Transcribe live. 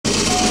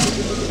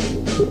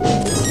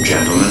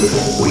Gentlemen,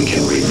 we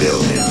can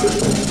rebuild him.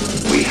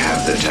 We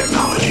have the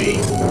technology.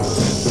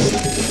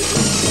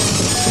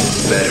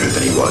 Better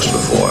than he was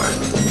before.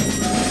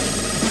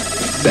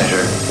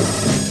 Better,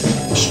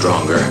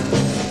 stronger,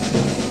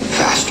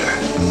 faster.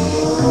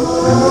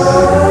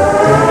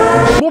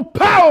 More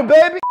power,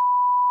 baby!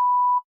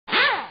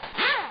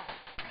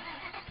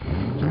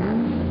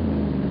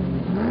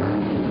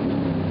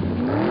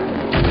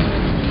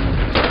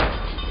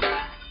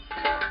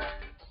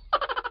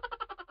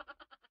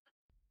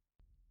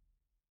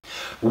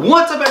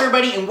 What's up,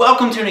 everybody, and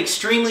welcome to an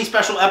extremely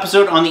special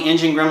episode on the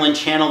Engine Gremlin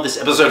channel. This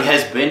episode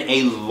has been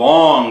a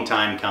long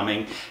time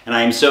coming, and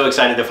I am so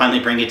excited to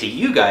finally bring it to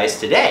you guys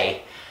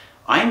today.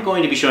 I am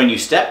going to be showing you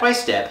step by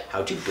step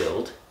how to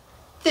build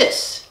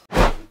this.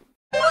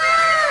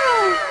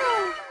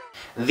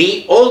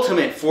 The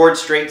ultimate Ford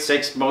Straight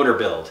 6 motor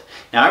build.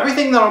 Now,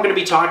 everything that I'm going to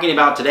be talking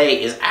about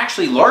today is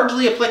actually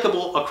largely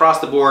applicable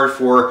across the board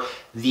for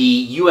the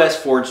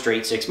US Ford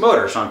Straight 6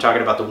 motor. So I'm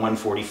talking about the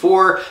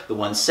 144, the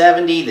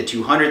 170, the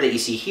 200 that you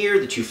see here,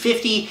 the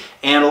 250,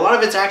 and a lot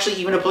of it's actually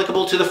even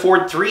applicable to the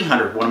Ford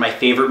 300, one of my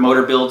favorite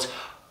motor builds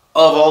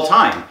of all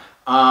time.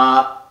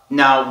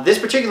 Now, this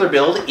particular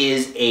build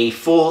is a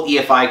full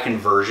EFI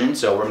conversion,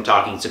 so I'm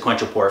talking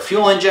sequential port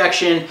fuel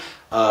injection,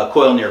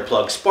 coil near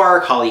plug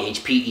spark, Holley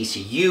HP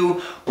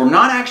ECU. We're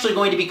not actually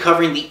going to be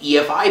covering the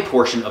EFI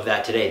portion of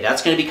that today.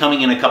 That's going to be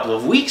coming in a couple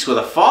of weeks with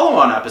a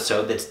follow-on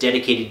episode that's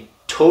dedicated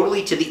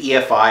totally to the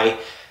EFI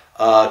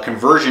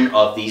conversion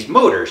of these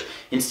motors.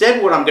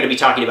 Instead, what I'm going to be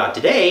talking about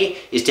today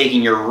is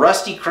taking your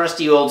rusty,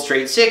 crusty old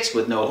straight 6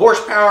 with no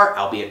horsepower,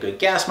 albeit good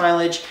gas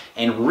mileage,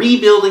 and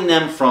rebuilding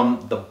them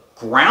from the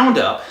ground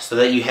up so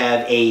that you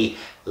have a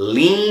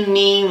lean,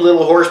 mean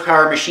little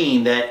horsepower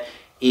machine that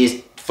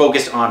is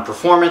focused on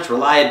performance,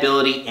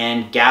 reliability,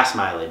 and gas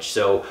mileage.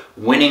 So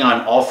winning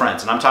on all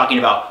fronts. And I'm talking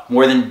about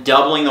more than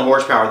doubling the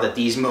horsepower that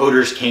these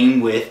motors came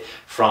with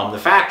from the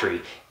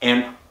factory.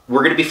 And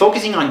we're going to be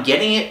focusing on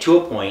getting it to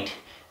a point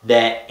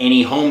that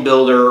any home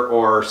builder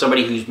or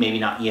somebody who's maybe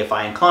not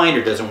EFI inclined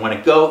or doesn't want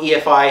to go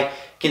EFI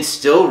can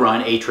still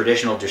run a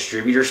traditional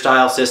distributor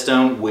style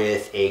system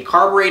with a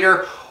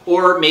carburetor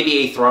or maybe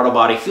a throttle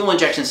body fuel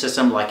injection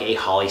system like a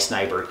Holley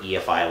Sniper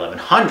EFI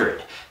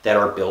 1100 that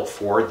are built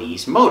for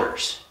these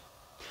motors.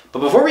 But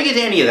before we get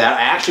to any of that,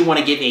 I actually want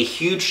to give a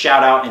huge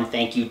shout out and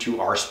thank you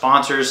to our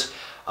sponsors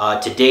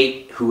to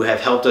date who have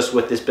helped us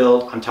with this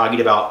build. I'm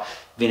talking about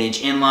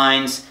Vintage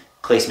Inlines,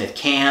 Claysmith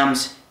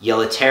Cams,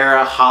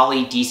 Yellowterra,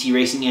 Holley, DC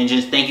Racing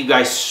Engines. Thank you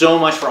guys so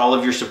much for all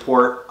of your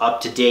support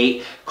up to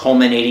date,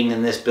 culminating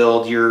in this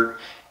build. Your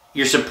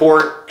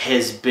support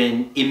has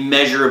been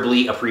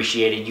immeasurably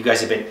appreciated. You guys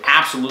have been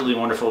absolutely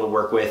wonderful to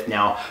work with.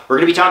 Now, we're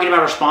going to be talking about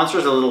our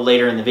sponsors a little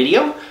later in the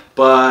video,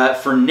 but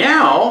for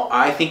now,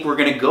 I think we're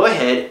going to go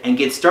ahead and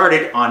get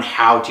started on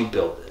how to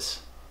build this.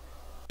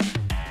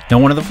 Now,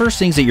 one of the first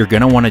things that you're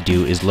going to want to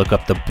do is look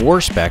up the bore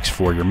specs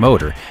for your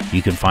motor.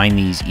 You can find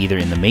these either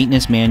in the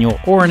maintenance manual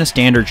or in a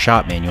standard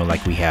shop manual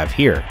like we have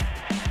here.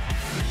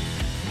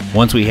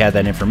 Once we had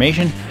that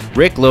information,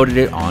 Rick loaded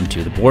it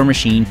onto the bore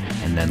machine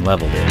and then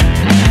leveled it.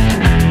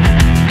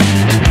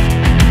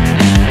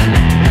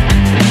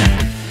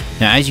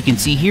 Now, as you can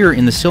see here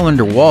in the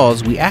cylinder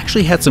walls, we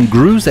actually had some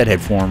grooves that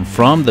had formed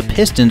from the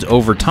pistons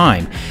over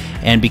time,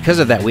 and because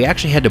of that, we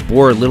actually had to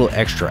bore a little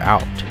extra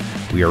out.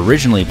 We were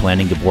originally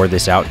planning to bore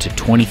this out to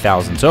 20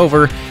 thousandths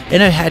over,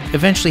 and it had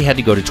eventually had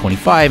to go to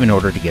 25 in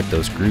order to get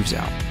those grooves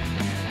out.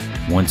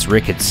 Once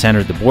Rick had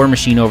centered the bore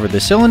machine over the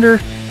cylinder,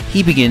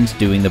 he begins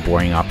doing the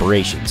boring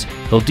operations.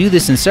 He'll do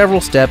this in several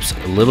steps,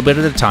 a little bit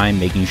at a time,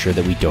 making sure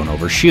that we don't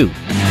overshoot.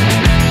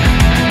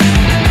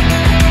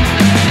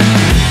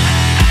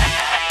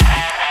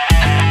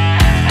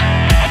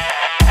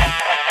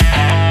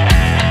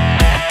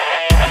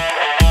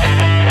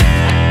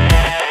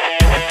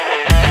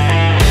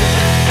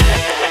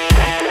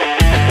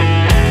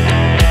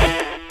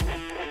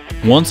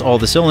 Once all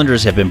the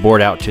cylinders have been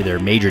bored out to their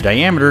major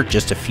diameter,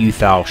 just a few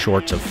thou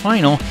shorts of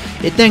final,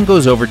 it then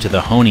goes over to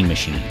the honing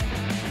machine.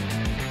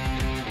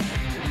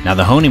 Now,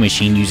 the honing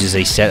machine uses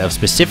a set of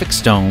specific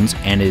stones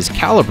and is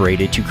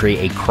calibrated to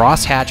create a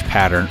crosshatch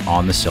pattern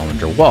on the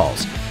cylinder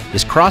walls.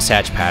 This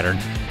crosshatch pattern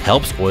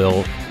helps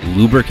oil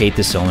lubricate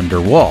the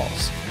cylinder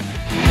walls.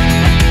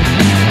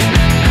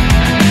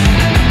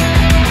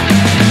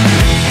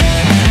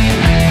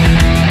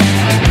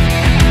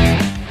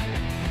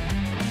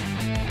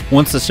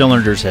 Once the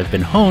cylinders have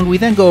been honed, we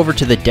then go over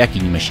to the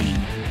decking machine.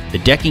 The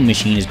decking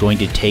machine is going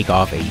to take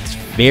off a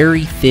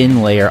very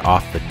thin layer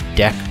off the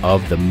deck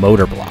of the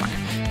motor block.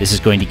 This is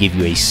going to give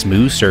you a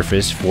smooth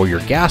surface for your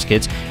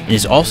gaskets and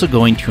is also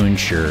going to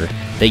ensure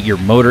that your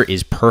motor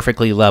is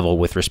perfectly level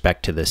with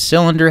respect to the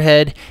cylinder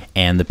head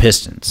and the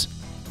pistons.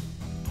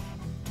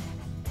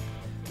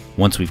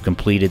 Once we've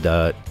completed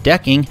the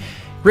decking,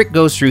 Rick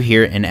goes through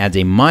here and adds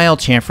a mild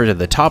chamfer to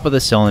the top of the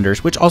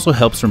cylinders, which also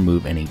helps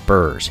remove any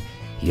burrs.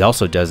 He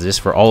also does this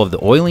for all of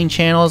the oiling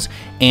channels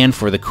and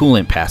for the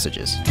coolant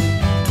passages.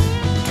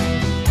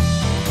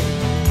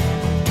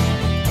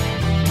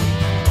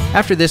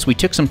 After this, we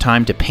took some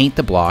time to paint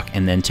the block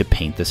and then to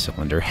paint the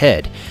cylinder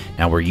head.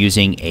 Now we're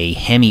using a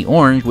Hemi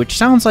orange, which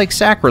sounds like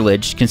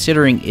sacrilege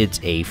considering it's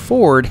a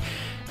Ford.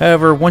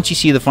 However, once you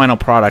see the final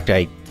product,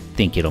 I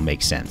think it'll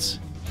make sense.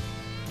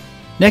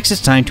 Next,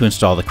 it's time to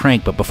install the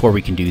crank, but before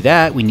we can do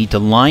that, we need to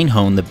line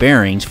hone the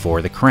bearings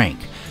for the crank.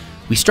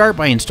 We start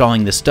by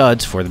installing the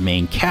studs for the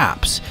main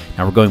caps.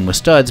 Now we're going with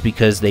studs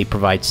because they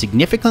provide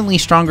significantly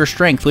stronger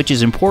strength, which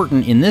is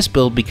important in this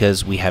build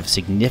because we have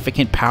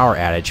significant power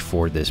adage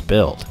for this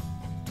build.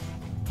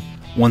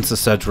 Once the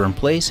studs were in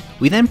place,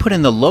 we then put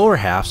in the lower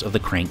halves of the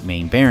crank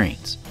main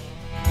bearings.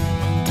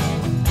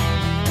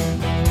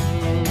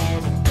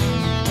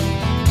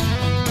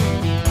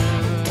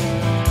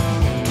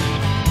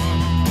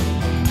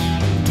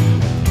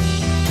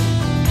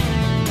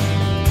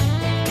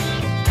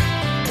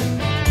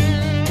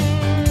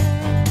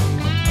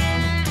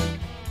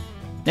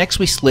 Next,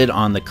 we slid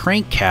on the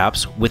crank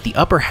caps with the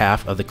upper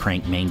half of the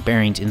crank main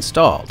bearings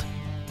installed.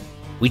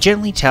 We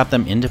gently tap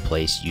them into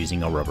place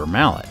using a rubber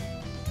mallet.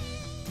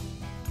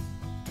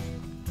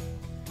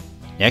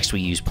 Next,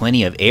 we use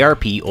plenty of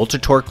ARP Ultra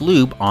Torque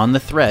lube on the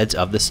threads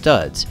of the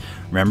studs.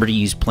 Remember to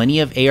use plenty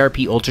of ARP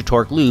Ultra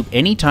Torque lube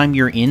anytime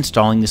you're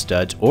installing the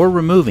studs or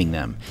removing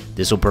them.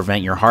 This will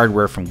prevent your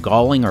hardware from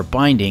galling or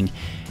binding,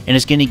 and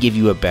is going to give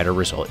you a better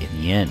result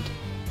in the end.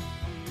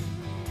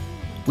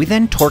 We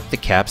then torque the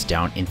caps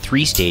down in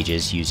 3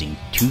 stages using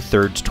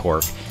 2/3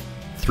 torque,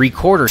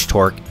 3/4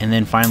 torque, and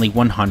then finally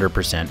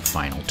 100%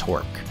 final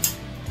torque.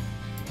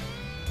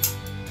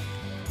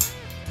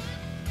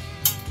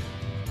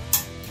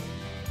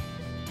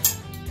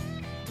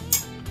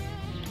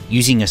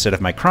 Using a set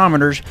of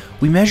micrometers,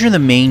 we measure the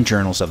main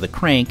journals of the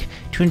crank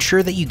to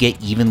ensure that you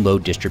get even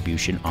load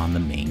distribution on the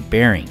main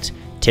bearings.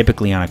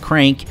 Typically on a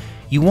crank,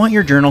 you want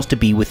your journals to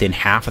be within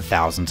 0.5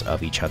 thousandths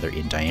of each other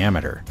in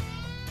diameter.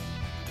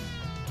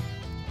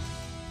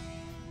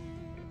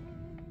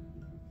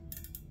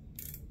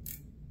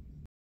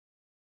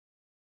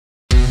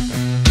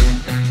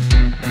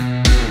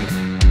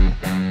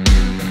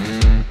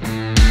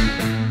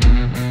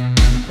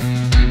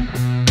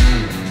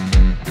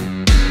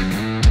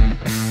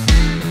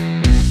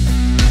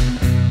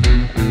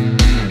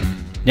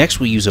 Next,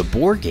 we use a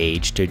bore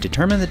gauge to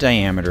determine the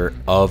diameter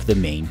of the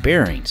main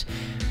bearings.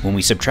 When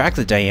we subtract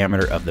the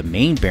diameter of the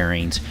main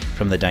bearings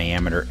from the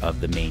diameter of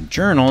the main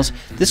journals,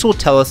 this will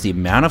tell us the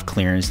amount of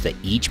clearance that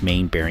each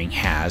main bearing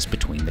has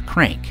between the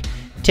crank.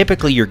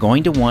 Typically, you're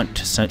going to want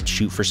to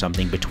shoot for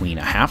something between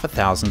 0.5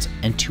 thousandths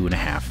and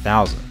 2.5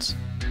 thousandths.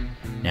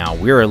 Now,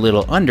 we're a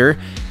little under,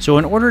 so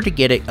in order to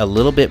get it a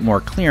little bit more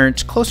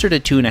clearance, closer to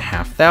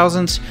 2.5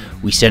 thousandths,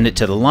 we send it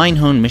to the line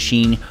hone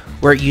machine,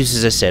 where it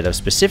uses a set of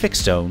specific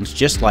stones,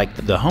 just like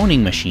the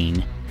honing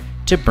machine,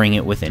 to bring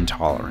it within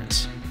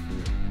tolerance.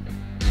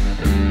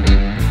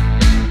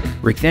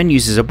 Rick then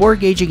uses a bore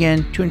gauge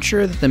again to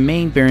ensure that the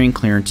main bearing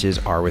clearances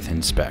are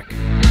within spec.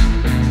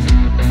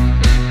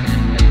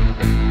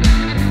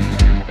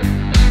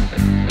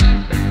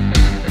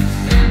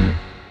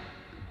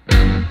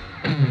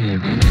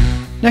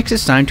 Next,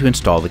 it's time to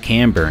install the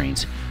cam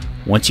bearings.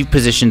 Once you've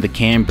positioned the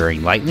cam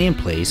bearing lightly in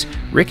place,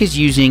 Rick is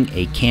using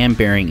a cam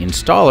bearing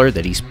installer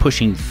that he's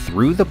pushing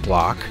through the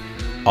block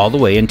all the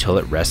way until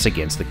it rests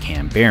against the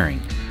cam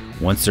bearing.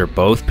 Once they're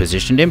both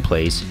positioned in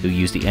place, he'll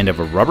use the end of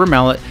a rubber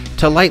mallet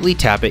to lightly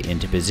tap it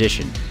into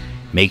position.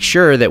 Make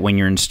sure that when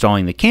you're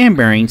installing the cam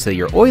bearings that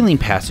your oiling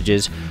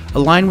passages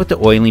align with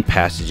the oiling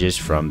passages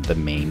from the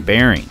main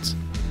bearings.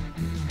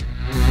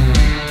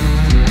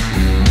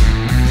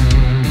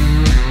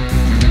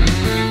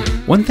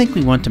 One thing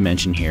we want to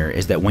mention here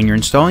is that when you're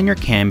installing your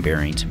cam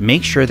bearings,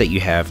 make sure that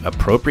you have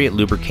appropriate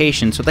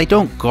lubrication so they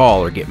don't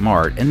gall or get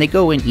marred, and they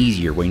go in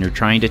easier when you're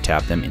trying to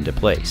tap them into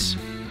place.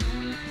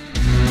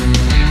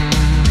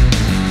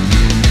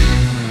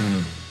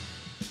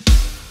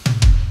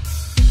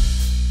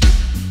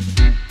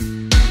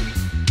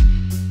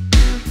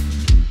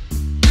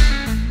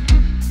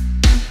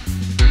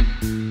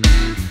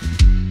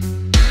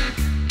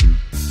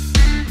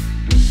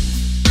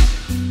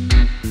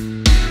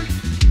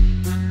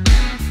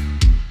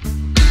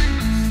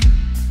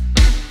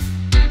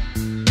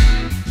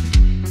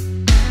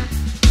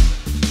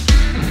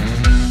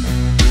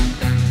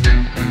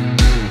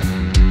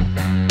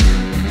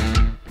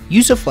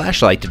 Use a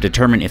flashlight to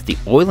determine if the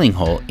oiling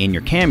hole in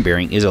your cam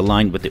bearing is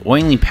aligned with the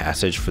oiling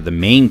passage for the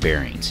main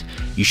bearings.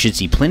 You should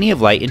see plenty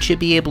of light and should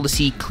be able to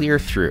see clear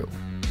through.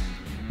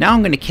 Now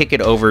I'm going to kick it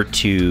over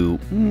to,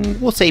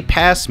 we'll say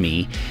past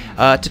me,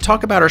 to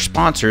talk about our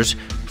sponsors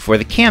for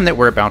the cam that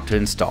we're about to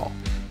install.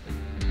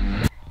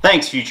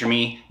 Thanks, future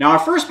me. Now our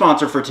first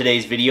sponsor for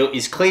today's video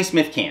is Clay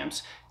Smith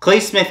Cams. Clay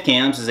Smith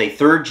Cams is a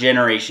 3rd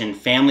generation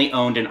family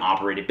owned and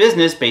operated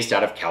business based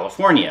out of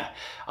California.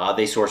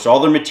 They source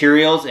all their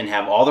materials and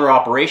have all their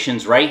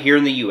operations right here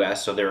in the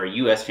US, so they're a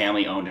US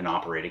family owned and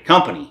operated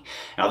company.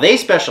 Now they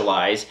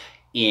specialize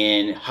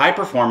in high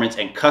performance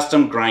and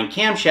custom grind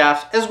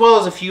camshafts, as well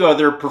as a few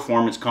other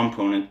performance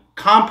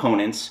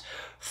components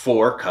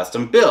for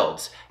custom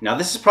builds. Now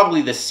this is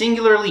probably the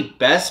singularly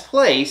best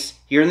place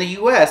here in the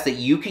US that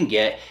you can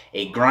get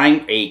a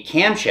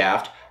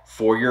camshaft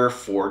for your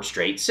Ford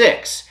Straight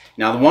 6.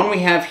 Now the one we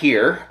have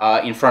here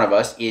in front of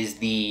us is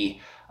the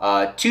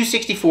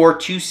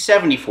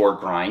 264-274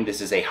 grind.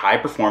 This is a high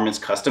performance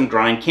custom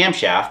grind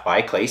camshaft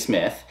by Clay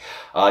Smith,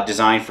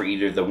 designed for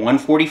either the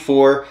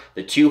 144,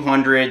 the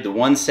 200, the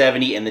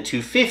 170, and the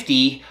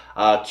 250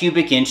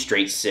 cubic inch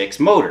straight 6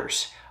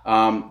 motors.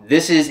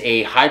 This is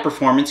a high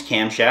performance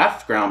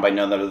camshaft ground by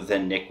none other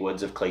than Nick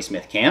Woods of Clay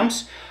Smith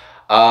Cams.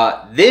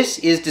 This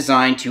is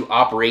designed to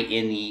operate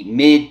in the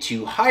mid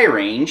to high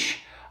range.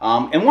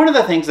 And one of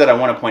the things that I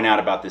want to point out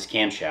about this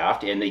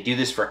camshaft, and they do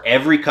this for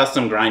every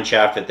custom grind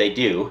shaft that they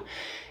do,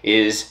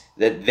 is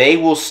that they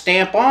will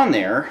stamp on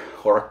there,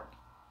 or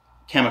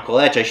chemical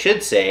etch I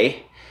should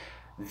say,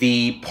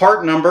 the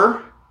part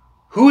number,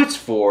 who it's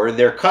for,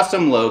 their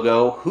custom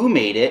logo, who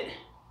made it,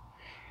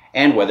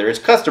 and whether it's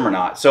custom or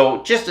not.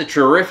 So just a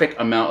terrific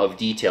amount of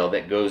detail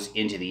that goes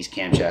into these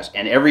camshafts,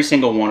 and every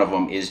single one of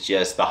them is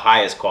just the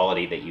highest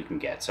quality that you can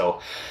get.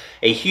 So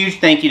a huge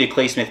thank you to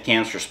Clay Smith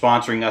Cams for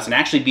sponsoring us and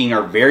actually being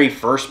our very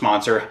first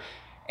sponsor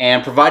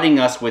and providing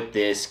us with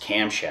this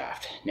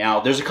camshaft.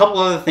 Now there's a couple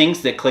other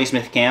things that Clay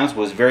Smith Cams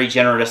was very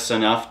generous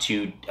enough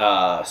to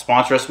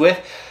sponsor us with.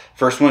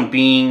 First one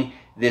being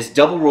this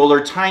double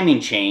roller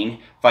timing chain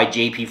by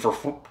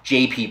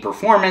JP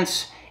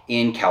Performance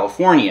in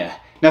California.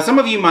 Now some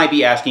of you might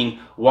be asking,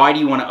 why do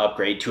you want to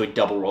upgrade to a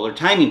double roller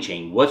timing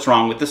chain? What's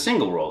wrong with the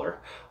single roller?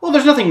 Well,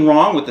 there's nothing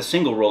wrong with the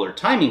single roller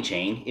timing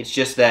chain. It's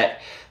just that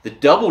the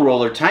double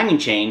roller timing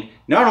chain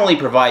not only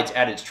provides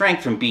added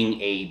strength from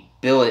being a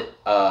billet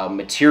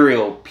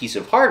material piece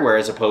of hardware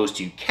as opposed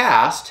to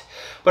cast,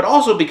 but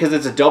also because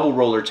it's a double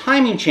roller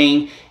timing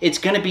chain, it's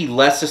going to be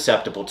less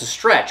susceptible to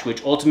stretch,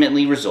 which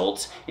ultimately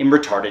results in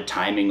retarded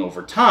timing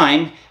over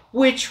time,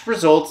 which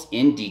results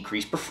in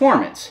decreased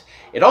performance.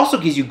 It also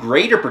gives you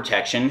greater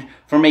protection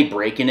from a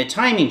break in a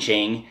timing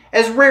chain,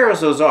 as rare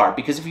as those are,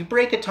 because if you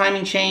break a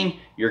timing chain,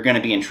 you're going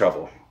to be in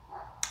trouble.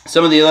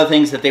 Some of the other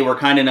things that they were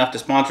kind enough to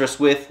sponsor us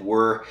with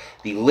were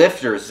the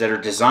lifters that are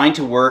designed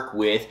to work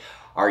with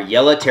our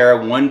Yella Terra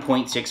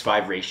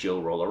 1.65 ratio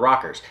roller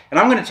rockers. And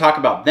I'm going to talk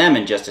about them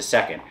in just a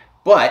second.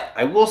 But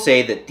I will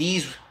say that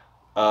these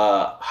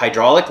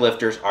hydraulic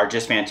lifters are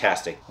just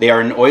fantastic. They are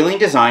an oiling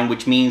design,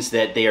 which means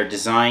that they are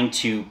designed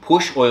to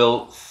push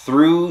oil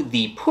through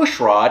the push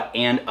rod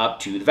and up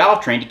to the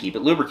valve train to keep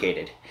it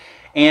lubricated.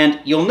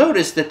 And you'll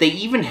notice that they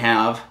even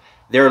have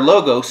their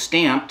logo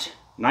stamped,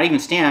 not even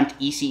stamped,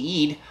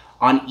 ECE'd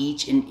on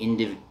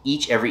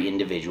every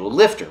individual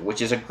lifter,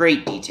 which is a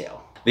great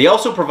detail. They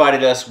also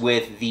provided us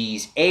with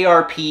these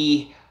ARP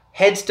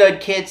head stud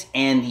kits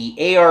and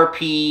the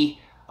ARP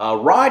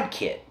rod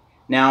kit.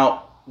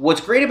 Now,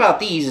 what's great about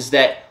these is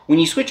that when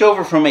you switch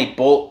over from a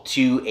bolt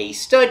to a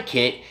stud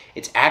kit,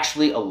 it's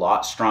actually a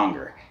lot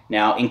stronger.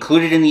 Now,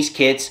 included in these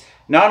kits,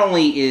 not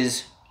only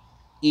is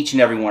each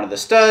and every one of the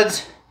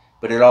studs,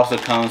 but it also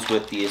comes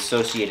with the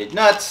associated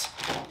nuts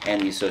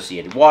and the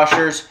associated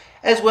washers,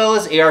 as well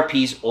as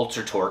ARP's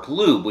Ultra Torque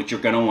Lube, which you're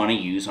going to want to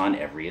use on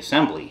every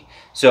assembly.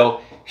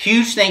 So,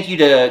 huge thank you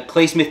to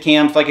Clay Smith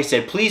Cams. Like I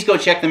said, please go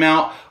check them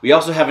out. We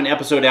also have an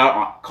episode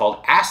out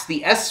called Ask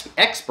the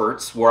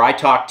Experts, where I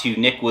talk to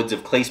Nick Woods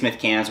of Clay Smith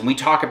Cams, and we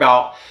talk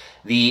about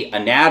the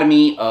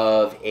anatomy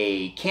of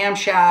a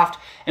camshaft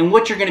and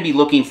what you're going to be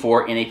looking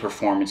for in a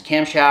performance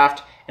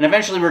camshaft. And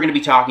eventually we're going to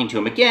be talking to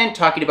him again,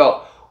 talking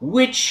about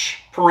which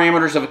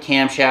parameters of a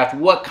camshaft,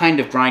 what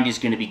kind of grind is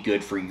going to be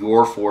good for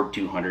your Ford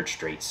 200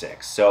 straight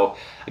 6. So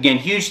again,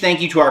 huge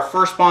thank you to our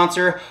first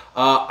sponsor.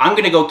 I'm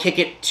going to go kick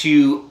it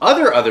to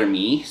other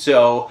me,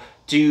 so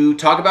to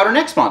talk about our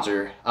next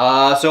sponsor.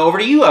 So over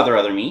to you,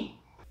 other me.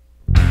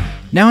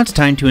 Now it's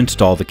time to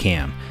install the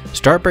cam.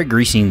 Start by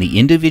greasing the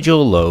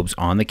individual lobes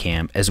on the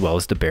cam as well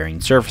as the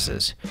bearing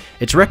surfaces.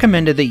 It's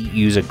recommended that you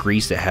use a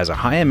grease that has a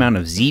high amount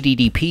of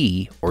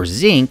ZDDP or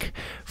zinc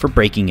for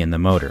breaking in the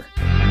motor.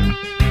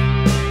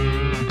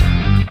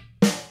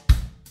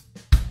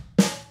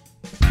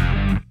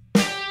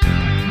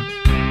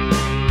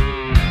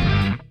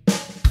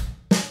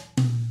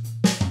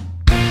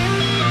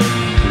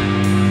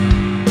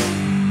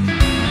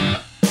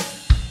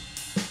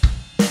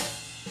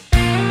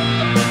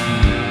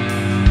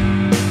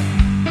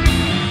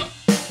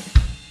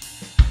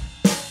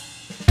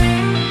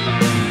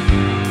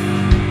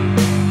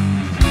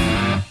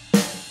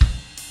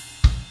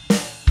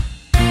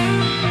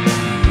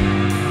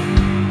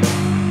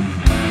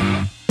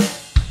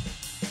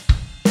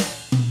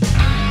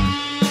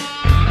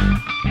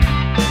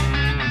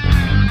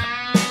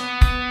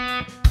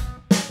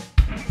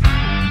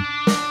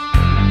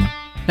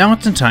 Now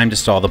it's in time to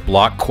install the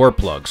block core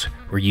plugs.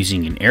 We're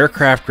using an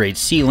aircraft grade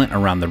sealant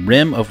around the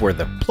rim of where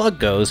the plug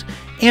goes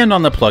and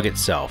on the plug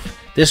itself.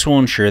 This will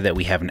ensure that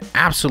we have an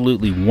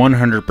absolutely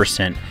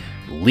 100%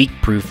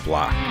 leak-proof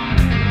block.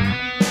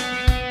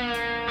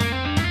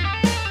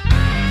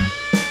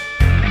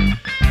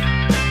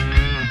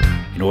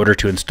 In order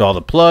to install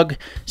the plug,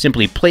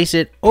 simply place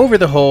it over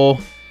the hole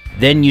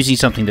Then, using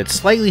something that's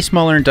slightly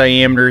smaller in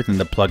diameter than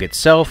the plug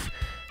itself,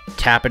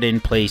 tap it in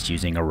place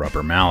using a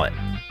rubber mallet.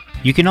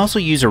 You can also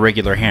use a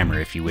regular hammer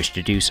if you wish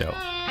to do so.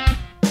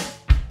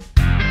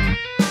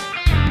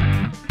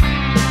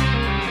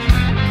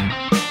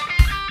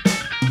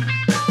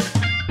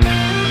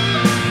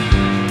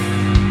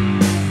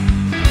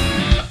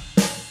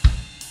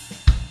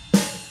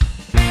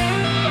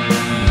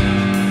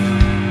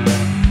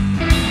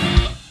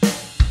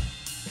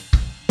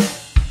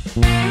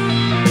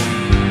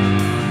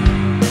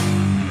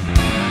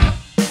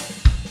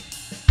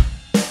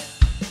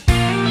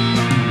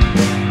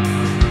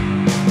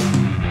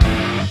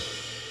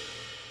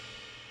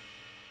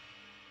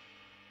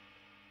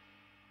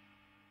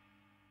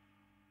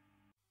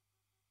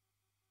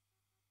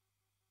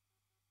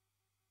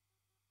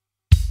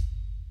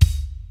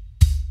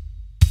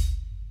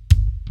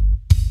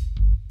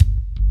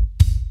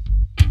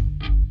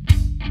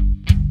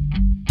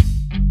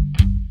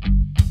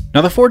 Now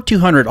the Ford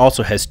 200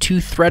 also has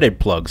two threaded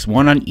plugs,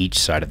 one on each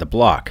side of the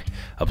block.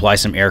 Apply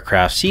some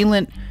aircraft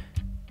sealant,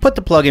 put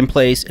the plug in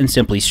place, and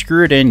simply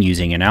screw it in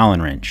using an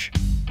Allen wrench.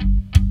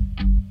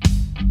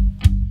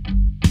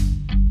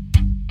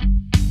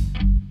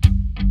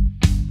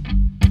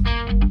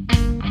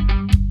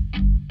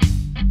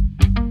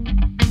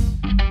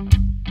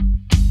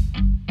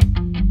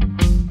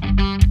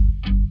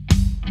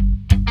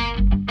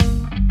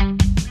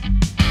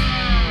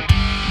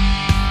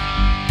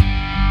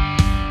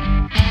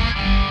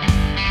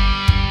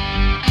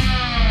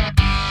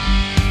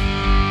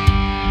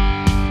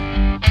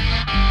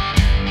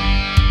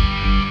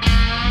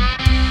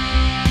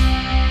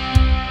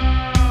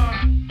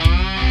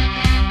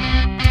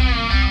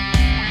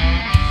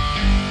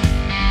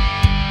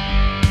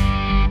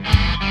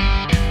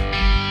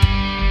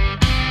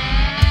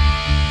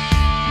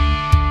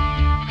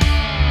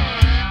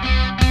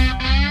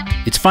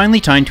 It's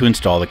finally time to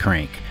install the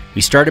crank.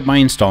 We started by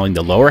installing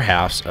the lower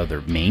halves of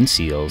the main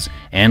seals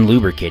and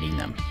lubricating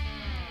them.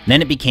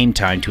 Then it became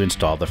time to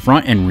install the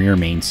front and rear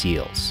main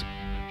seals.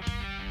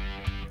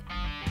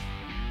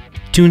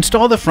 To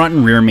install the front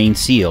and rear main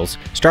seals,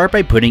 start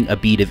by putting a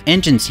bead of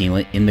engine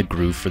sealant in the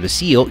groove for the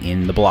seal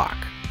in the block.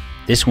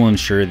 This will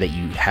ensure that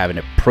you have an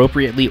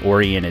appropriately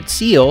oriented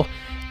seal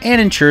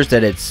and ensures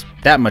that it's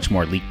that much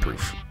more leak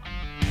proof.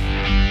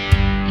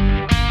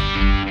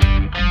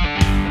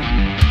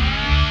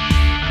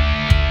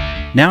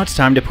 Now it's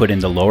time to put in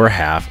the lower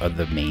half of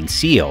the main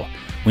seal.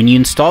 When you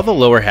install the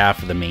lower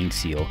half of the main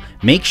seal,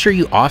 make sure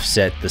you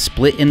offset the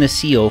split in the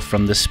seal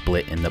from the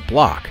split in the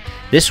block.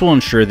 This will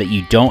ensure that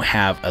you don't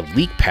have a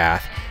leak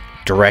path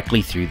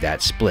directly through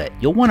that split.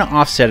 You'll want to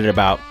offset it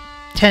about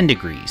 10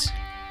 degrees.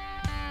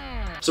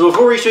 So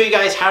before we show you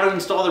guys how to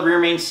install the rear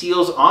main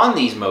seals on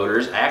these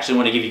motors, I actually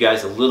want to give you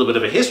guys a little bit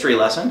of a history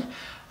lesson.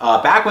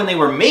 Back when they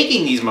were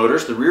making these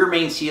motors, the rear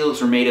main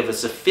seals were made of a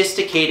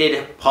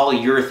sophisticated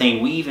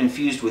polyurethane weave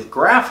infused with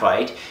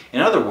graphite.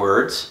 In other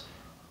words,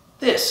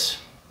 this.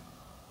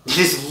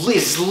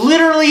 It's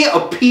literally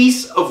a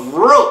piece of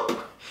rope.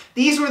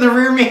 These were the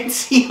rear main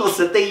seals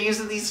that they used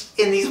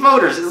in these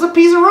motors. It's a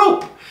piece of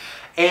rope.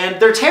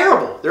 And they're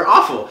terrible. They're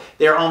awful.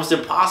 They're almost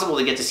impossible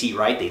to get to see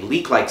right. They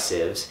leak like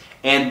sieves.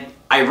 And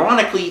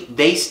ironically,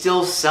 they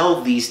still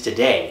sell these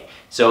today.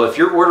 So if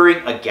you're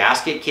ordering a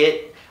gasket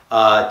kit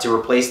to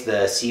replace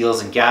the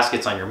seals and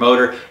gaskets on your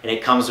motor, and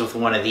it comes with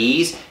one of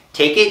these,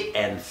 take it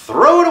and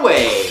throw it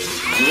away.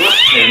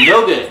 They're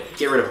no good.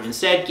 Get rid of them.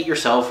 Instead, get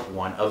yourself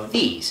one of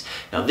these.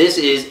 Now this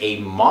is a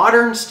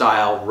modern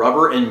style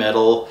rubber and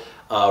metal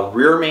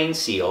rear main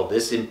seal.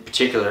 This in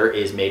particular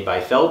is made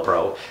by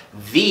Felpro.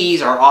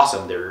 These are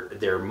awesome.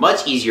 They're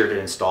much easier to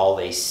install.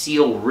 They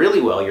seal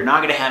really well. You're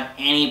not going to have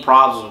any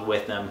problems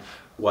with them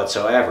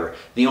whatsoever.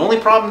 The only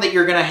problem that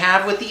you're going to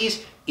have with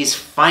these is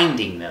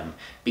finding them,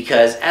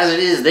 because as it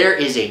is, there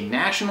is a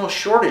national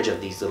shortage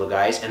of these little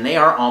guys, and they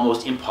are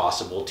almost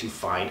impossible to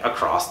find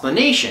across the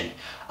nation.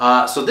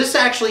 So this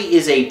actually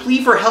is a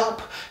plea for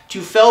help to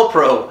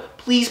Felpro.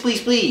 Please,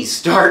 please, please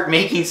start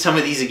making some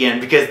of these again,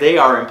 because they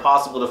are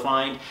impossible to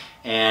find,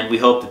 and we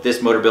hope that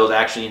this motor build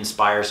actually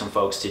inspires some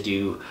folks to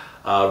do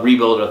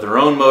rebuild of their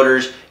own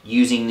motors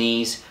using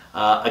these.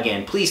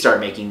 Again, please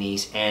start making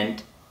these,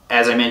 and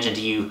as I mentioned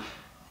to you,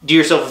 do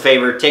yourself a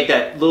favor, take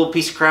that little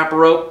piece of crap of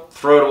rope,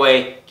 throw it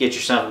away, get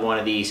yourself one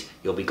of these.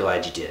 You'll be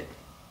glad you did.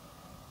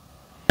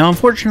 Now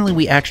unfortunately,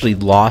 we actually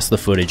lost the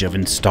footage of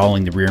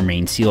installing the rear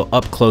main seal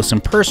up close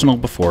and personal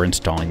before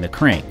installing the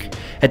crank.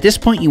 At this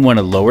point, you want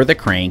to lower the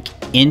crank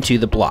into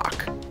the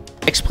block.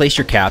 Next, place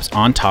your caps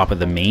on top of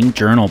the main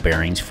journal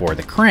bearings for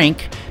the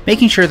crank,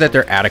 making sure that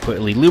they're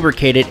adequately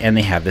lubricated and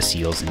they have the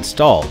seals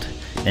installed.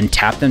 Then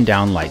tap them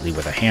down lightly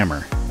with a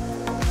hammer.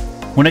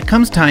 When it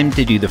comes time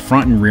to do the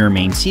front and rear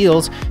main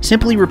seals,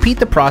 simply repeat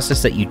the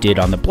process that you did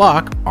on the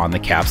block on the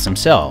caps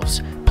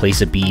themselves. Place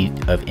a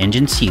bead of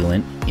engine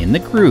sealant in the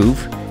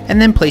groove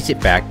and then place it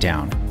back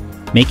down,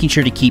 making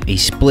sure to keep a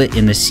split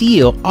in the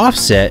seal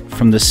offset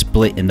from the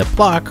split in the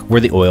block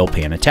where the oil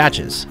pan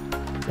attaches.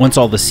 Once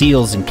all the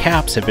seals and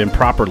caps have been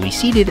properly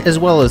seated, as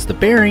well as the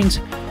bearings,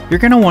 you're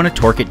going to want to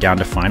torque it down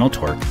to final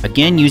torque,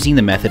 again using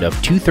the method of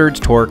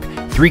 2/3 torque,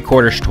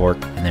 3/4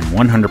 torque, and then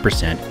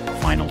 100%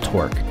 final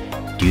torque.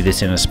 Do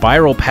this in a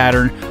spiral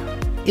pattern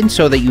and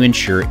so that you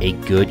ensure a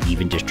good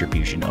even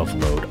distribution of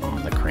load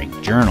on the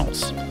crank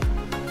journals.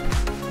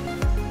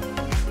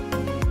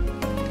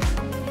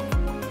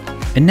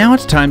 And now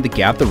it's time to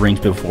gap the rings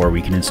before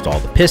we can install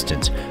the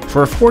pistons.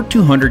 For a Ford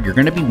 200, you're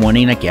going to be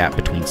wanting a gap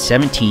between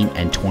 17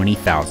 and 20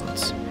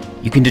 thousandths.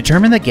 You can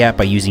determine the gap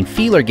by using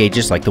feeler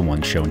gauges like the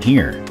one shown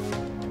here.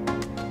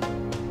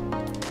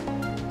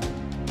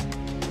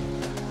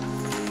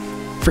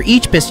 For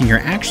each piston, you're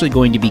actually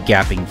going to be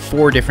gapping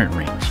 4 different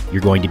rings.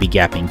 You're going to be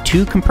gapping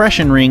 2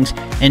 compression rings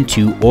and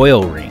 2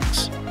 oil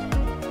rings.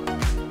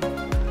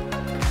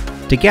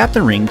 To gap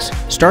the rings,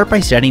 start by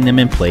setting them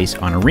in place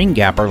on a ring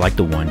gapper like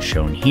the one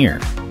shown here.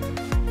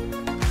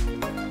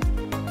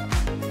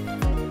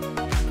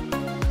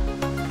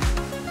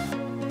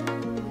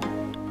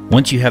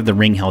 Once you have the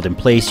ring held in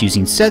place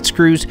using set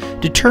screws,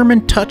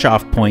 determine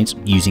touch-off points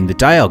using the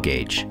dial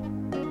gauge.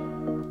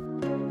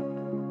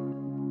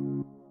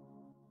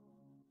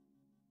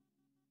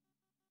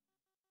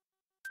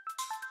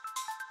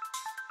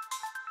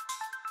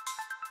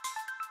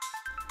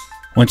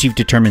 Once you've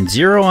determined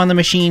 0 on the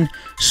machine,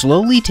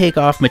 slowly take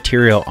off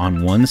material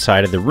on one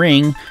side of the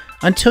ring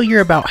until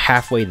you're about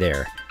halfway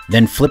there.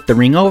 Then flip the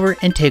ring over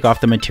and take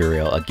off the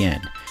material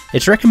again.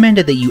 It's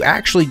recommended that you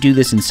actually do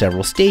this in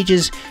several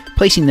stages,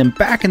 placing them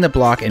back in the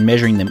block and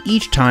measuring them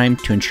each time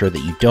to ensure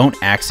that you don't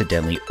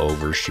accidentally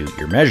overshoot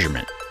your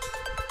measurement.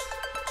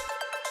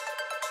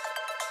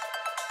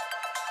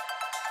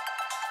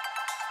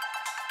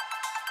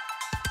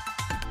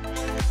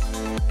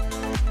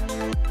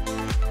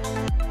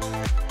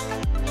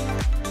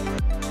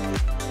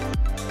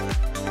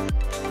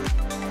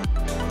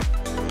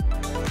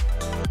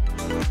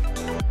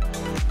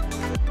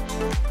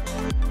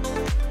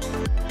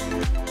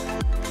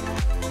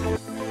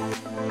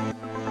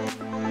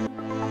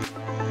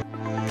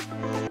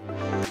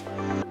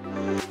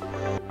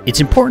 It's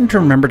important to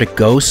remember to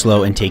go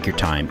slow and take your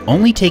time,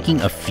 only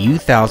taking a few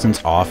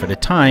thousandths off at a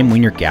time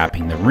when you're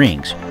gapping the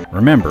rings.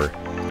 Remember,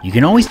 you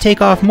can always take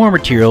off more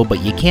material,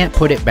 but you can't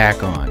put it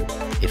back on.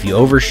 If you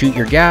overshoot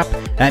your gap,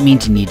 that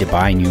means you need to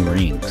buy new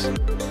rings.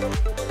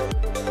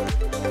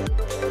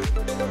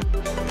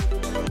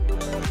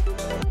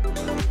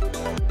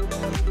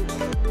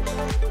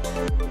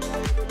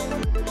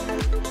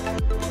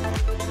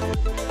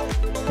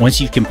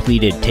 Once you've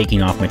completed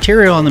taking off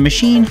material on the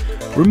machine,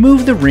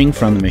 remove the ring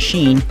from the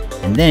machine,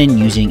 and then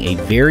using a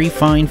very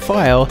fine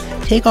file,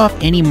 take off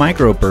any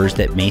micro burrs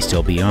that may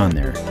still be on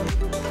there.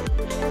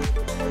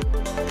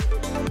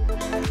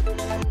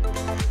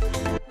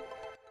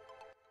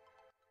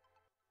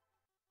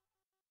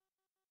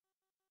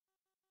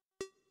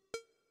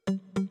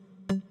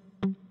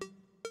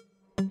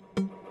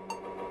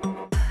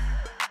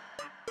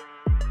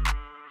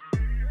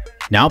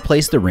 Now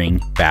place the ring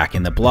back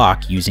in the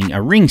block using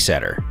a ring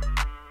setter.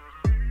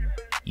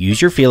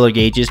 Use your feeler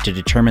gauges to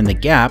determine the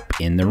gap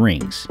in the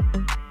rings.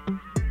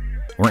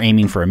 We're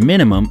aiming for a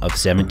minimum of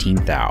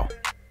 17 thou.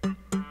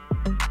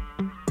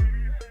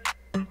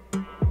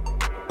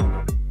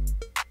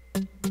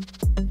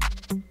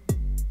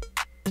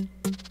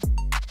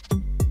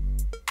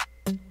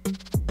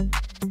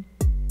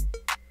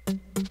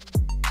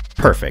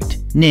 Perfect.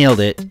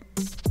 Nailed it.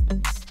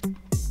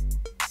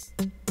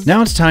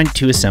 Now it's time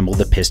to assemble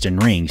the piston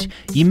rings.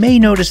 You may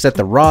notice that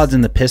the rods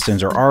and the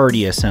pistons are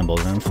already assembled,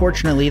 and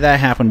unfortunately that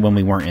happened when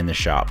we weren't in the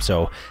shop,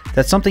 so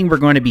that's something we're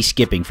going to be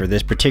skipping for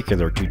this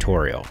particular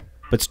tutorial.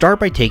 But start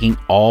by taking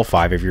all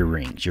 5 of your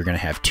rings. You're going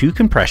to have 2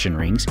 compression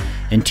rings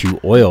and 2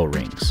 oil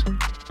rings.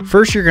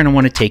 First, you're going to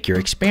want to take your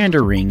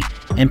expander ring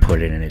and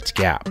put it in its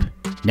gap.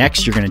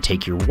 Next, you're going to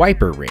take your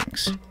wiper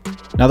rings.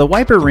 Now the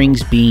wiper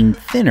rings, being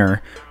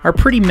thinner, are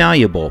pretty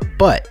malleable,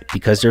 but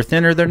because they're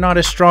thinner, they're not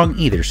as strong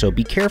either, so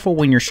be careful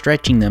when you're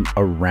stretching them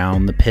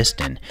around the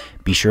piston.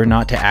 Be sure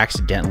not to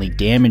accidentally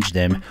damage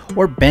them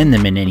or bend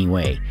them in any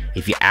way.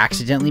 If you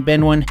accidentally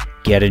bend one,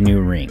 get a new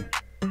ring.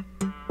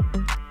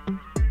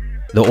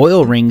 The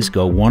oil rings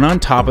go one on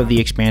top of the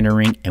expander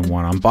ring and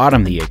one on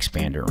bottom of the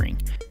expander ring.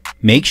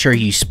 Make sure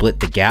you split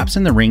the gaps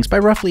in the rings by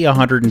roughly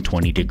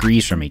 120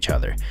 degrees from each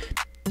other.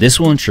 This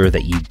will ensure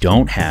that you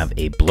don't have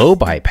a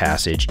blow-by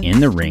passage in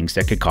the rings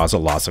that could cause a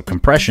loss of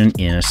compression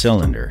in a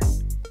cylinder.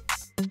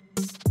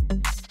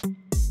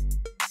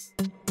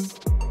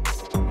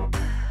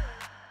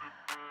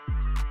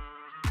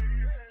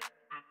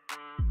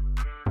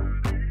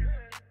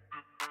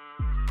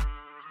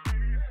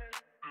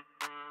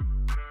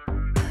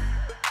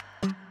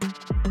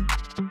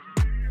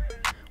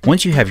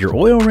 Once you have your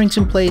oil rings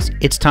in place,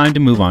 it's time to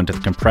move on to the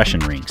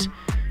compression rings.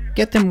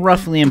 Get them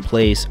roughly in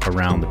place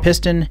around the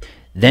piston,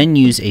 then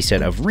use a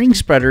set of ring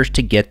spreaders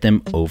to get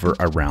them over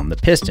around the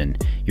piston.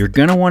 You're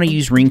going to want to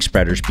use ring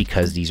spreaders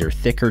because these are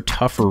thicker,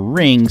 tougher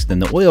rings than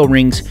the oil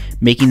rings,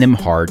 making them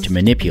hard to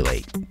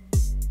manipulate.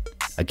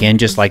 Again,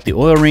 just like the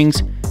oil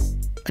rings,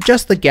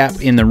 adjust the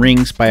gap in the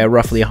rings by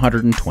roughly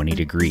 120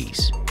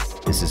 degrees.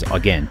 This is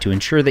again to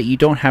ensure that you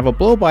don't have a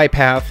blow-by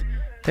path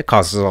that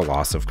causes a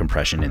loss of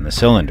compression in the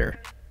cylinder.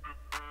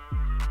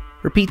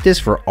 Repeat this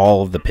for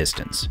all of the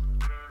pistons.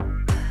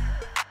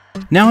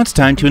 Now it's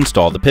time to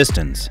install the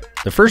pistons.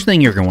 The first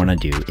thing you're going to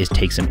want to do is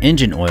take some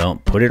engine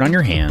oil, put it on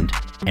your hand,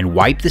 and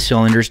wipe the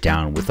cylinders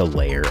down with a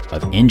layer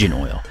of engine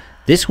oil.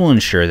 This will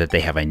ensure that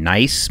they have a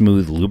nice,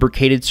 smooth,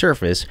 lubricated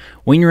surface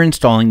when you're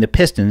installing the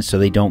pistons so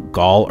they don't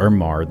gall or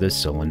mar the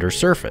cylinder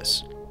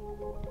surface.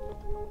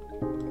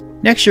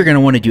 Next, you're going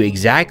to want to do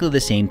exactly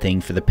the same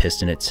thing for the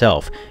piston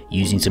itself.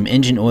 Using some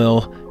engine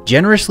oil,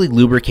 generously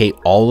lubricate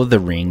all of the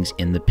rings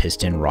in the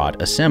piston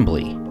rod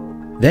assembly.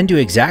 Then do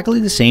exactly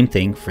the same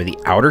thing for the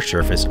outer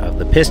surface of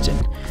the piston.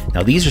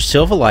 Now these are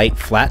Silvalite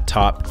flat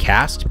top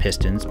cast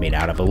pistons made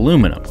out of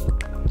aluminum.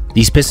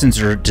 These pistons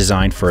are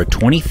designed for a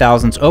 20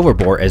 thousandths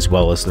overbore as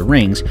well as the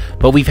rings,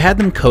 but we've had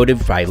them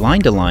coated by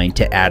line to line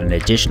to add an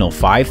additional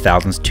 5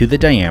 thousandths to the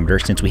diameter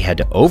since we had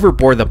to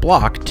overbore the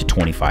block to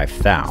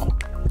 25 thou.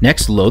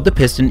 Next, load the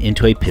piston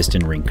into a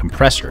piston ring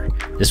compressor.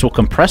 This will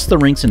compress the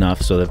rings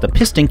enough so that the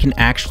piston can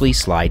actually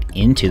slide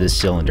into the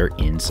cylinder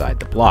inside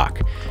the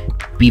block.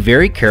 Be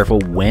very careful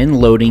when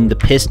loading the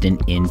piston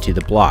into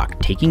the block,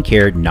 taking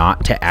care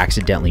not to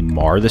accidentally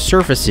mar the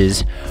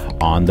surfaces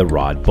on the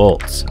rod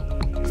bolts.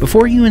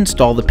 Before you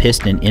install the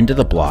piston into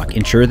the block,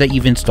 ensure that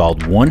you've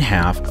installed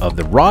 1/2 of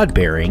the rod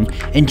bearing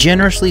and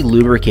generously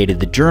lubricated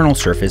the journal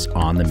surface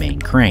on the main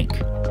crank.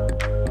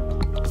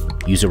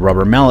 Use a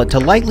rubber mallet to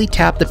lightly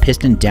tap the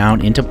piston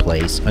down into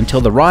place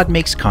until the rod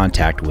makes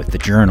contact with the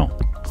journal.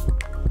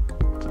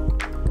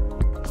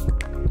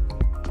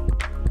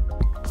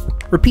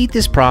 Repeat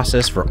this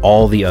process for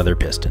all the other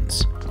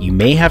pistons. You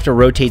may have to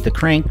rotate the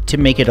crank to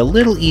make it a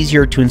little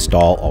easier to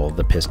install all of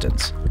the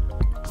pistons.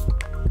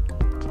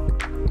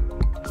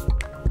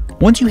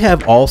 Once you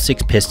have all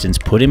 6 pistons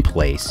put in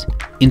place,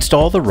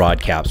 install the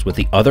rod caps with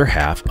the other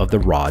half of the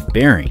rod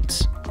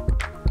bearings.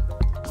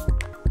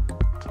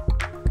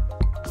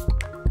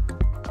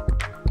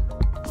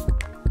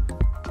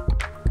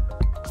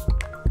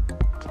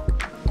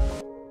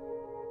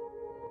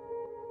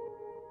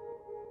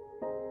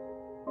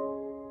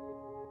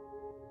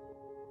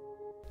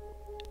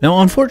 Now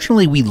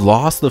unfortunately we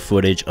lost the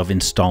footage of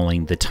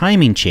installing the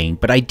timing chain,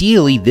 but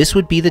ideally this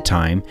would be the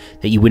time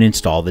that you would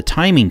install the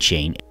timing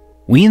chain.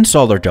 We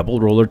installed our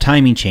double roller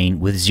timing chain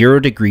with 0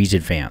 degrees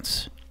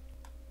advance.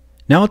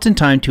 Now it's in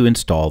time to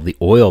install the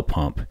oil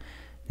pump.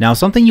 Now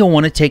something you'll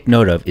want to take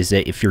note of is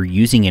that if you're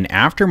using an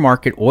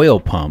aftermarket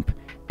oil pump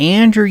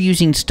and you're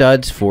using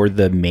studs for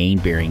the main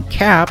bearing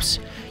caps,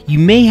 you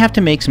may have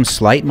to make some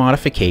slight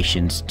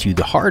modifications to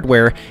the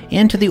hardware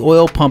and to the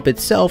oil pump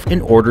itself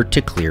in order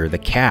to clear the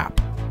cap.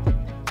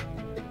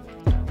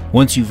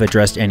 Once you've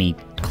addressed any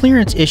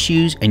clearance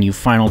issues and you've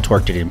final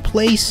torqued it in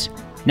place,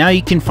 now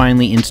you can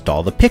finally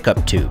install the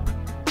pickup tube.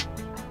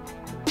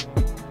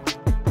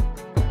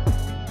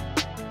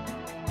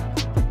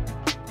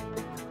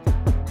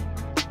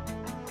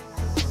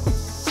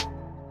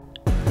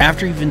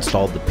 After you've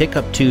installed the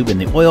pickup tube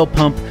and the oil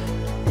pump,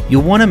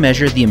 you'll want to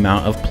measure the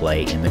amount of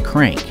play in the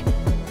crank.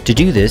 To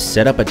do this,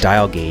 set up a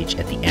dial gauge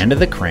at the end of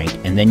the crank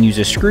and then use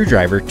a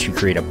screwdriver to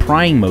create a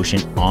prying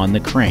motion on the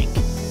crank.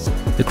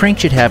 The crank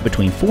should have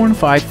between 4 and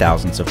 5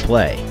 thousandths of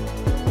play.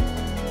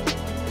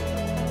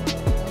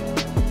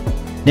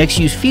 Next,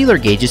 use feeler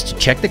gauges to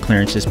check the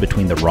clearances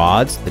between the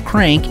rods, the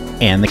crank,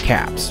 and the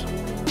caps.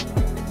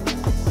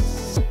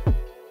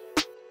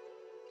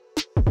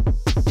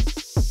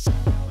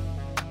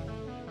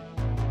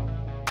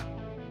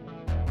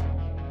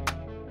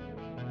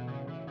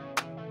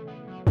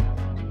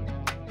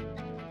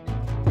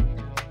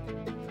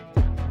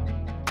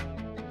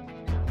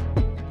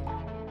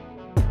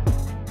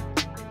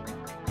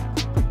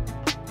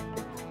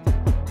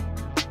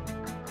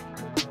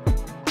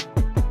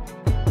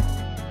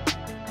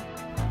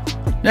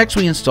 Next,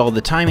 we install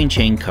the timing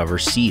chain cover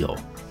seal.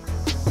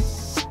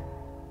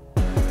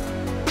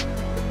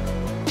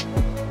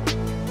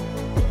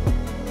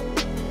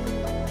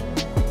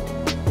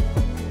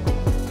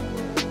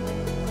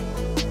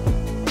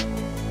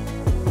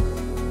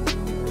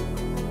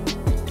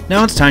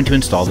 Now it's time to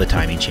install the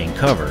timing chain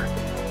cover.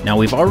 Now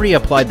we've already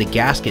applied the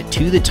gasket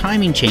to the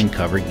timing chain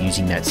cover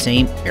using that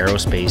same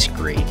aerospace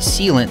grade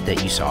sealant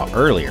that you saw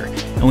earlier,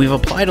 and we've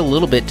applied a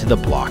little bit to the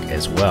block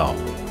as well.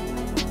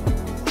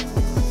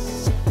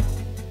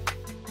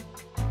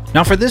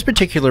 Now for this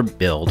particular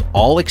build,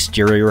 all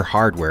exterior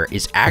hardware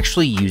is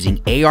actually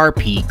using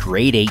ARP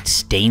grade 8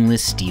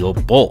 stainless steel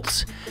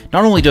bolts.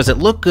 Not only does it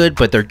look good,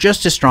 but they're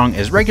just as strong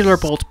as regular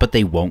bolts, but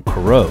they won't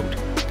corrode.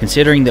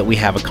 Considering that we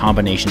have a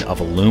combination of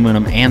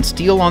aluminum and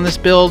steel on this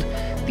build,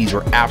 these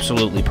were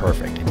absolutely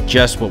perfect and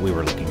just what we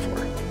were looking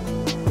for.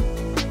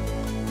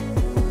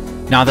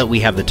 Now that we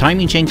have the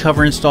timing chain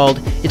cover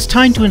installed, it's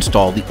time to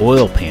install the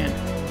oil pan.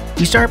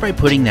 We start by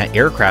putting that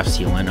aircraft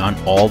sealant on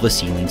all the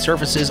sealing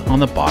surfaces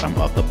on the bottom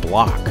of the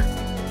block.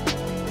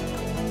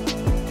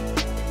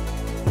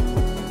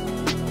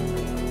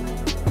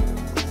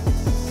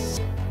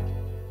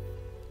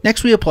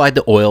 Next, we applied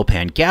the oil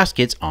pan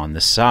gaskets on the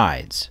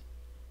sides.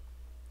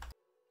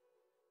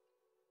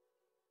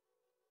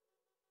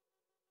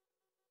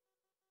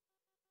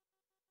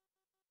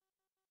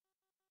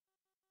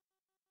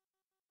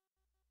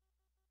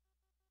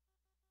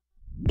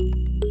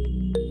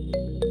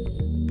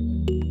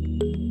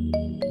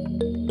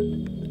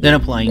 then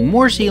applying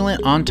more sealant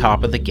on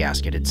top of the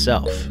gasket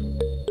itself.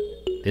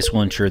 This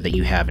will ensure that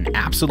you have an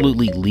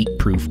absolutely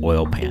leak-proof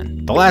oil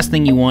pan. The last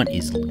thing you want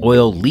is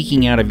oil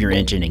leaking out of your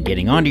engine and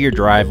getting onto your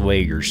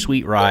driveway, your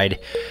sweet ride,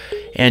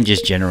 and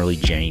just generally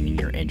draining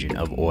your engine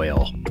of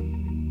oil.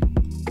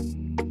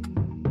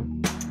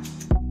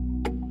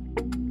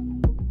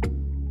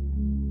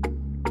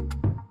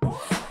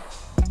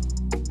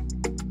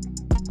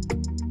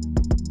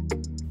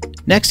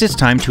 Next, it's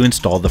time to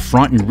install the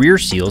front and rear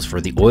seals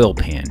for the oil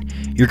pan.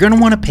 You're going to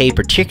want to pay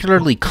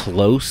particularly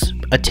close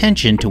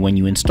attention to when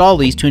you install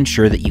these to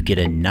ensure that you get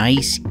a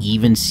nice,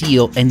 even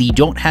seal and you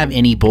don't have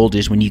any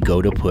bulges when you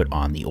go to put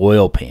on the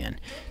oil pan.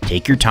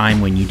 Take your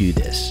time when you do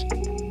this.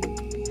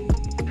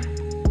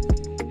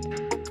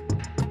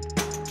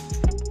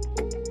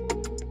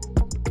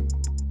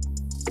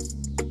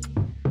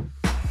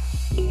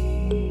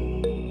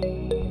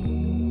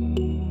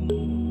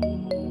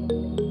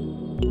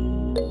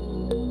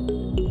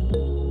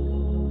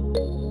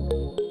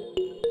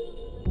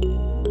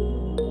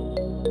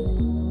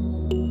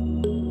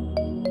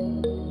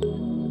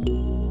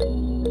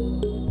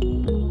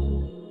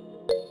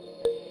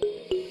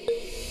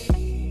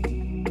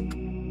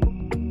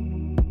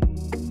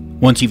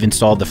 Once you've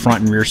installed the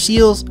front and rear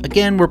seals,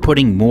 again, we're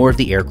putting more of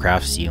the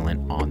aircraft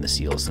sealant on the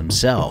seals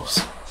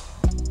themselves.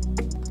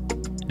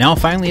 Now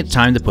finally it's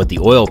time to put the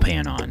oil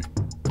pan on.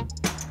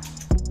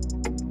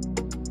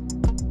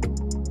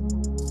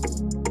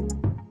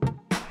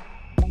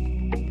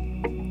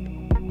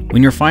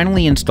 When you're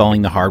finally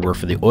installing the hardware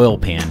for the oil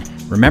pan,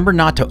 remember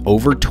not to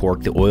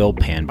over-torque the oil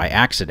pan by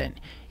accident.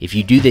 If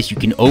you do this, you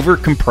can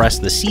over-compress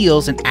the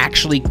seals and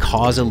actually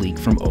cause a leak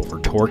from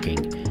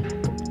over-torquing.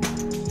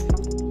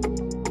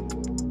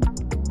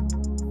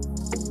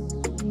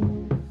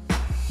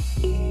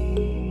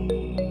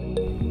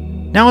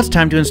 Now it's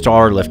time to install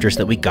our lifters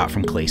that we got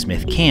from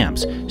Claysmith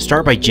Cams.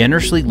 Start by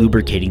generously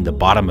lubricating the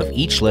bottom of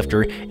each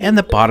lifter and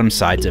the bottom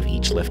sides of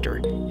each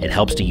lifter. It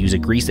helps to use a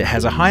grease that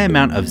has a high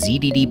amount of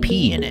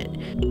ZDDP in it.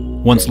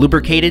 Once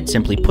lubricated,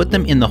 simply put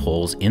them in the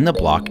holes in the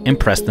block and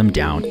press them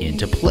down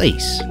into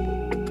place.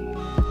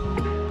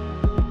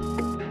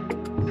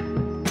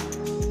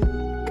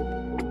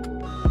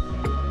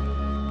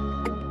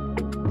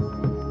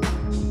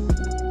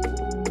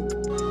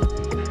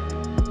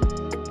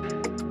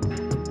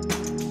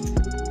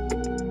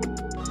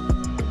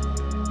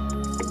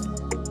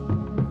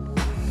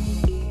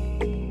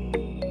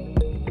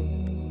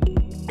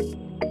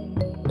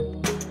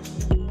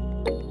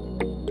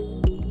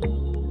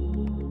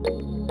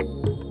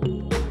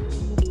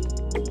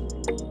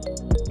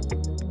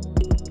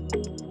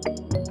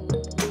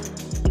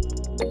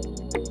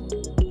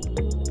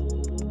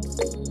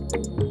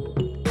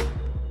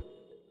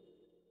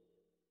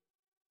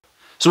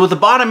 So with the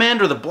bottom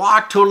end or the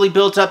block totally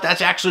built up,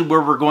 that's actually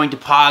where we're going to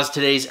pause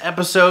today's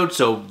episode.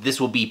 So this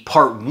will be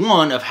part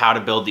 1 of how to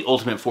build the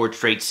ultimate Ford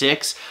Straight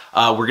 6.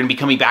 We're going to be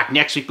coming back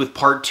next week with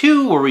part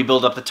 2, where we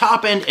build up the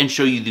top end and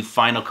show you the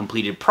final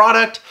completed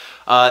product.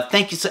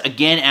 Thank you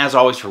again, as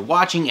always, for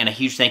watching, and a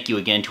huge thank you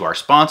again to our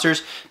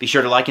sponsors. Be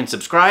sure to like and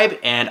subscribe,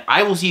 and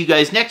I will see you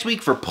guys next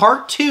week for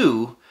part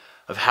 2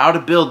 of how to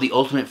build the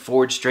ultimate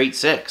Ford Straight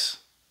 6.